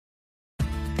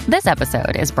This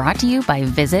episode is brought to you by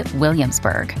Visit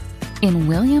Williamsburg. In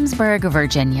Williamsburg,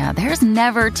 Virginia, there's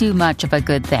never too much of a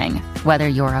good thing. Whether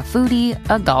you're a foodie,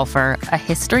 a golfer, a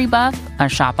history buff, a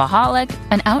shopaholic,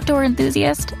 an outdoor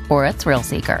enthusiast, or a thrill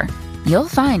seeker, you'll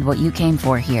find what you came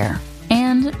for here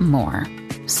and more.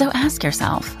 So ask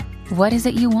yourself, what is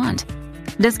it you want?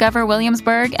 Discover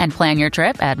Williamsburg and plan your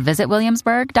trip at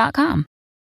visitwilliamsburg.com.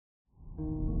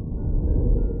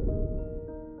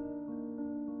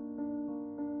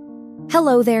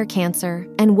 Hello there, Cancer,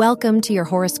 and welcome to your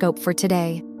horoscope for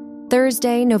today,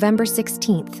 Thursday, November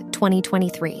 16th,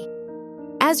 2023.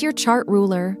 As your chart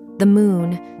ruler, the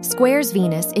moon, squares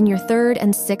Venus in your 3rd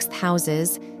and 6th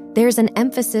houses, there's an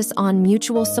emphasis on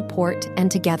mutual support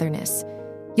and togetherness.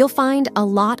 You'll find a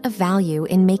lot of value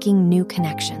in making new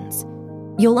connections.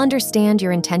 You'll understand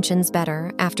your intentions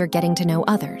better after getting to know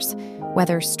others,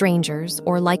 whether strangers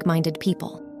or like-minded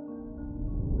people.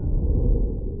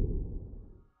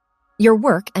 Your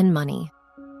work and money.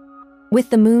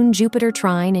 With the Moon-Jupiter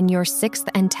trine in your 6th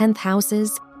and 10th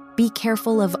houses, be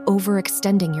careful of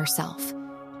overextending yourself.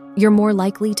 You're more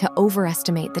likely to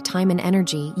overestimate the time and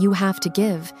energy you have to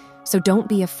give, so don't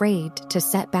be afraid to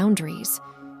set boundaries.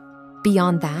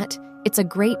 Beyond that, it's a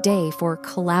great day for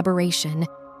collaboration,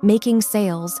 making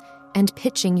sales, and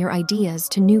pitching your ideas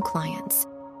to new clients.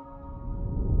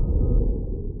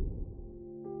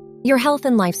 Your health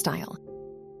and lifestyle.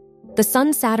 The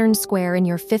Sun-Saturn square in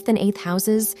your 5th and 8th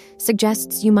houses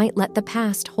suggests you might let the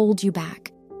past hold you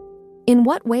back. In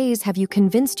what ways have you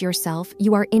convinced yourself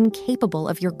you are incapable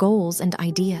of your goals and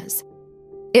ideas?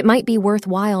 It might be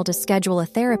worthwhile to schedule a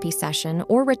therapy session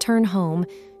or return home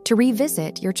to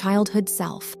revisit your childhood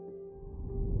self.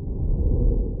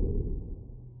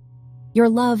 Your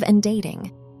love and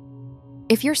dating.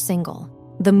 If you're single,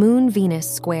 the Moon-Venus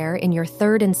square in your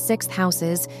 3rd and 6th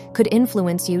houses could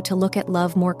influence you to look at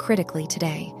love more critically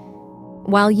today.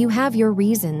 While you have your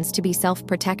reasons to be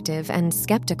self-protective and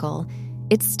skeptical,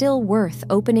 it's still worth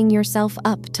opening yourself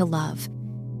up to love.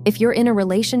 If you're in a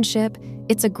relationship,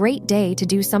 it's a great day to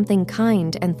do something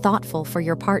kind and thoughtful for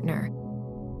your partner.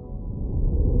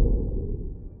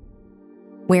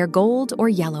 Wear gold or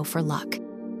yellow for luck.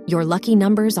 Your lucky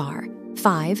numbers are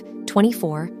 5,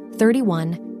 24,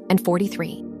 31, and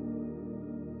 43.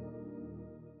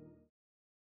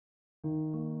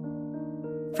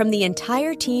 From the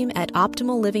entire team at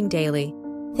Optimal Living Daily,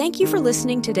 thank you for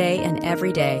listening today and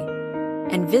every day.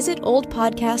 And visit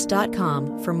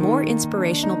oldpodcast.com for more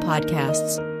inspirational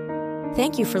podcasts.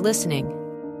 Thank you for listening.